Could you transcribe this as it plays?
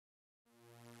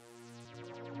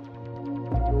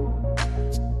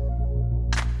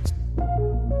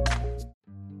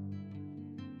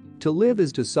To live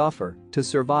is to suffer, to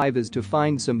survive is to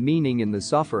find some meaning in the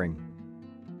suffering.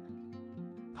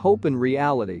 Hope in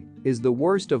reality is the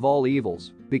worst of all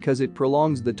evils because it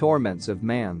prolongs the torments of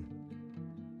man.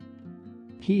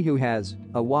 He who has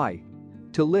a why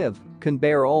to live can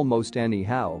bear almost any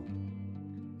how.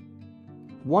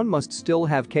 One must still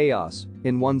have chaos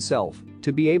in oneself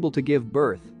to be able to give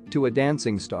birth to a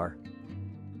dancing star.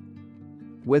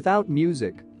 Without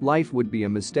music, life would be a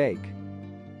mistake.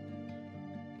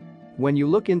 When you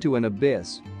look into an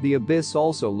abyss, the abyss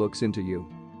also looks into you.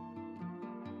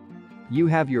 You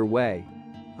have your way.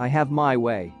 I have my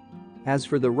way. As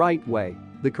for the right way,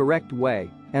 the correct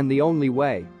way, and the only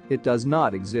way, it does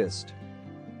not exist.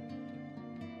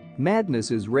 Madness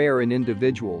is rare in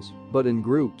individuals, but in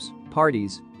groups,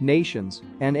 parties, nations,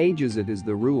 and ages it is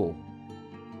the rule.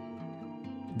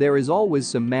 There is always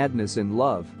some madness in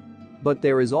love. But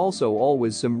there is also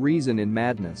always some reason in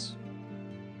madness.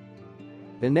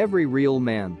 In every real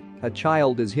man, a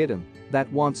child is hidden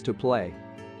that wants to play.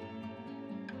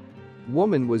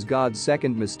 Woman was God's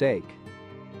second mistake.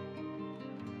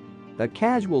 A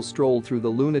casual stroll through the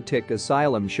lunatic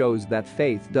asylum shows that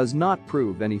faith does not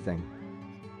prove anything.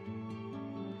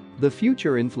 The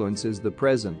future influences the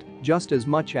present just as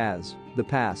much as the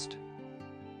past.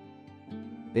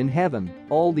 In heaven,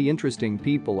 all the interesting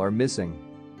people are missing.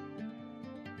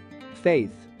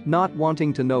 Faith, not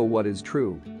wanting to know what is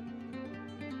true.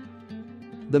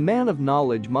 The man of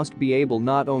knowledge must be able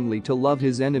not only to love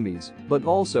his enemies, but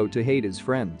also to hate his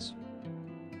friends.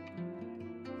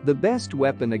 The best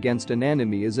weapon against an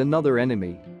enemy is another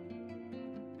enemy.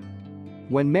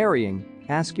 When marrying,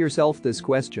 ask yourself this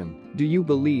question: do you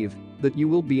believe that you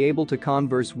will be able to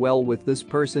converse well with this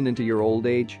person into your old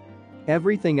age?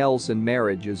 Everything else in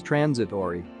marriage is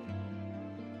transitory.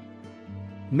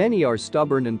 Many are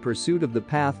stubborn in pursuit of the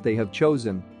path they have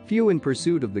chosen, few in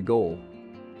pursuit of the goal.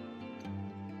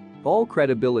 All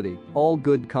credibility, all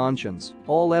good conscience,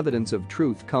 all evidence of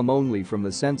truth come only from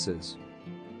the senses.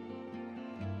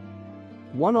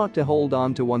 One ought to hold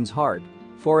on to one's heart,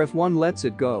 for if one lets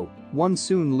it go, one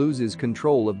soon loses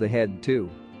control of the head too.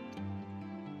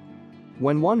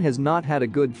 When one has not had a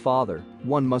good father,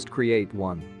 one must create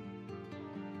one.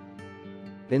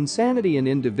 Insanity in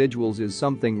individuals is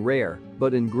something rare,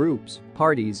 but in groups,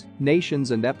 parties,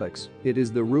 nations and epochs, it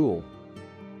is the rule.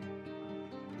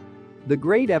 The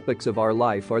great epochs of our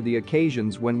life are the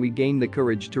occasions when we gain the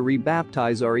courage to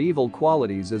rebaptize our evil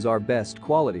qualities as our best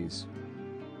qualities.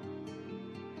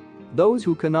 Those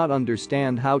who cannot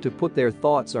understand how to put their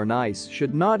thoughts on ice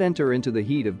should not enter into the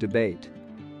heat of debate.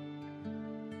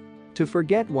 To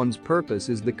forget one's purpose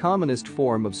is the commonest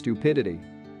form of stupidity.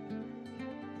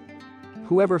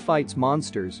 Whoever fights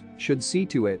monsters should see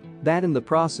to it that in the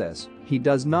process, he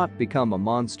does not become a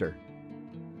monster.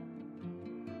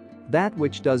 That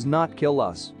which does not kill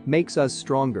us makes us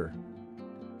stronger.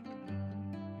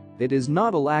 It is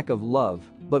not a lack of love,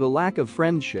 but a lack of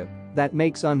friendship that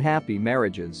makes unhappy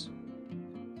marriages.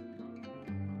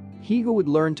 He who would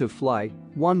learn to fly,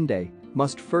 one day,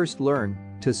 must first learn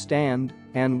to stand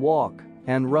and walk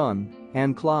and run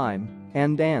and climb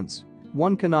and dance.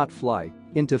 One cannot fly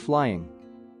into flying.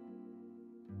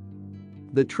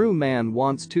 The true man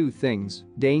wants two things,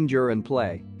 danger and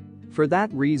play. For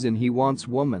that reason he wants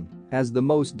woman as the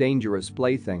most dangerous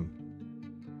plaything.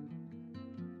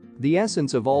 The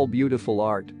essence of all beautiful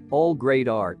art, all great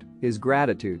art, is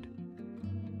gratitude.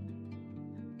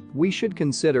 We should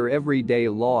consider every day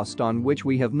lost on which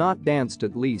we have not danced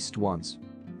at least once.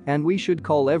 And we should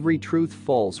call every truth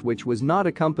false which was not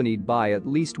accompanied by at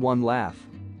least one laugh.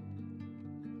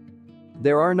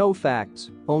 There are no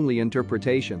facts, only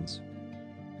interpretations.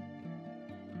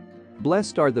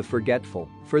 Blessed are the forgetful,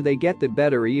 for they get the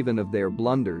better even of their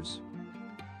blunders.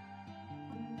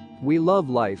 We love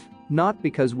life, not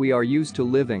because we are used to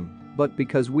living, but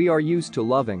because we are used to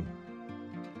loving.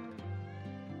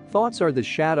 Thoughts are the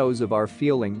shadows of our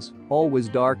feelings, always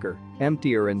darker,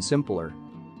 emptier and simpler.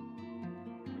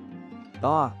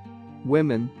 Ah!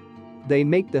 Women. They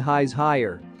make the highs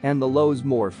higher and the lows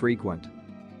more frequent.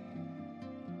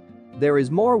 There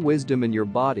is more wisdom in your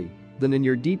body than in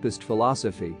your deepest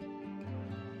philosophy.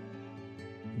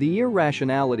 The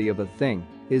irrationality of a thing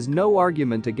is no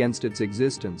argument against its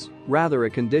existence, rather a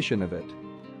condition of it.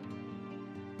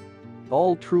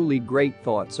 All truly great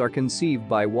thoughts are conceived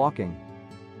by walking.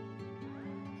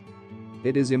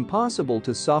 It is impossible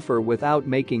to suffer without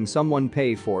making someone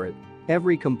pay for it.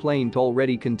 Every complaint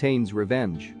already contains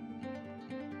revenge.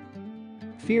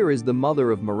 Fear is the mother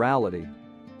of morality.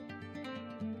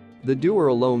 The doer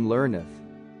alone learneth.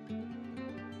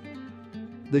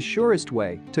 The surest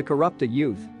way to corrupt a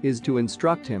youth is to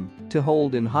instruct him to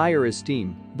hold in higher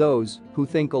esteem those who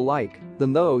think alike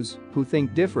than those who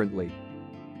think differently.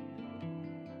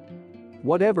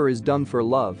 Whatever is done for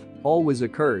love always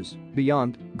occurs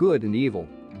beyond good and evil.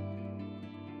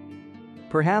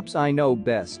 Perhaps I know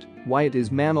best why it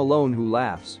is man alone who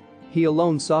laughs. He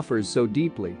alone suffers so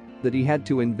deeply that he had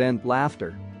to invent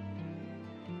laughter.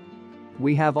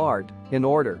 We have art in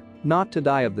order not to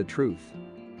die of the truth.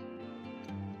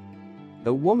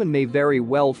 A woman may very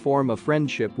well form a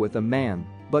friendship with a man,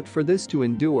 but for this to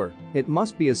endure, it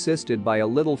must be assisted by a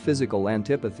little physical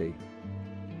antipathy.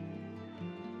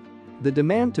 The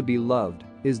demand to be loved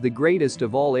is the greatest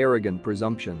of all arrogant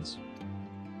presumptions.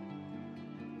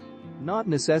 Not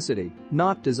necessity,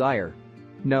 not desire.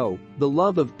 No, the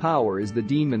love of power is the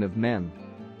demon of men.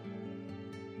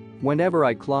 Whenever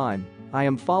I climb, I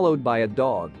am followed by a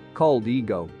dog called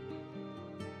ego.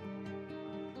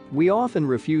 We often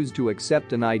refuse to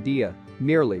accept an idea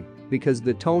merely because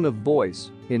the tone of voice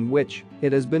in which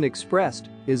it has been expressed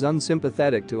is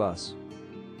unsympathetic to us.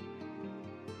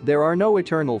 There are no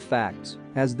eternal facts,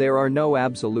 as there are no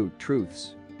absolute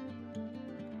truths.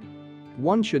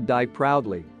 One should die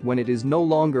proudly when it is no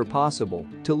longer possible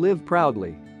to live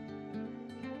proudly.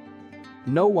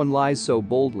 No one lies so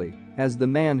boldly as the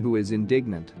man who is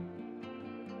indignant.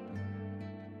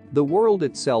 The world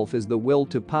itself is the will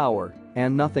to power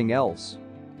and nothing else.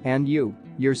 And you,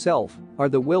 yourself, are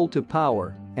the will to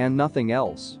power and nothing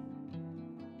else.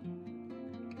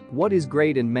 What is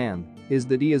great in man is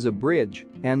that he is a bridge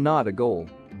and not a goal.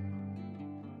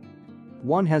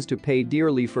 One has to pay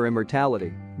dearly for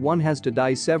immortality, one has to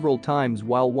die several times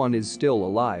while one is still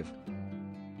alive.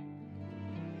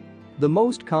 The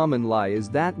most common lie is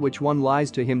that which one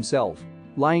lies to himself.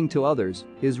 Lying to others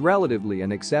is relatively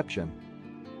an exception.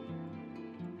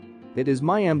 It is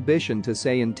my ambition to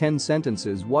say in 10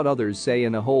 sentences what others say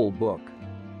in a whole book.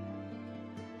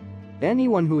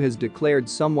 Anyone who has declared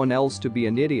someone else to be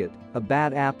an idiot, a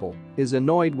bad apple, is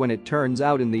annoyed when it turns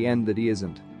out in the end that he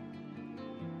isn't.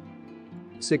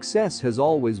 Success has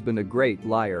always been a great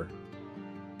liar.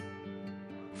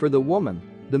 For the woman,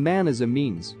 the man is a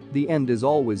means, the end is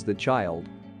always the child.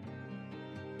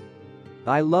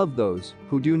 I love those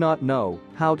who do not know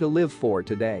how to live for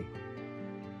today.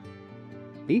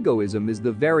 Egoism is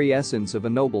the very essence of a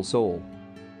noble soul.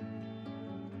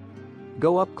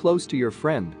 Go up close to your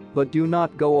friend, but do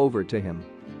not go over to him.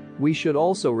 We should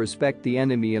also respect the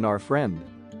enemy in our friend.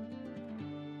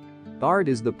 Art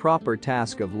is the proper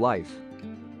task of life.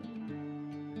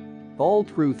 All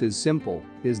truth is simple,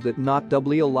 is that not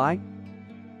doubly a lie?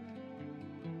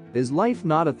 Is life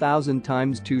not 1,000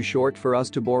 times too short for us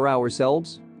to bore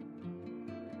ourselves?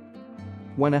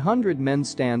 When 100 men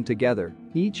stand together,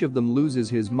 each of them loses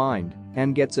his mind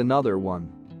and gets another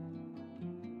one.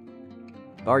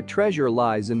 Our treasure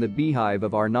lies in the beehive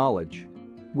of our knowledge.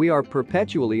 We are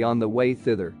perpetually on the way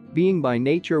thither, being by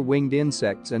nature winged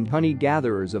insects and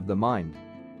honey-gatherers of the mind.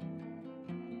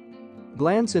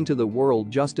 Glance into the world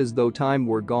just as though time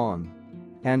were gone,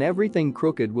 and everything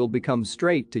crooked will become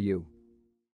straight to you.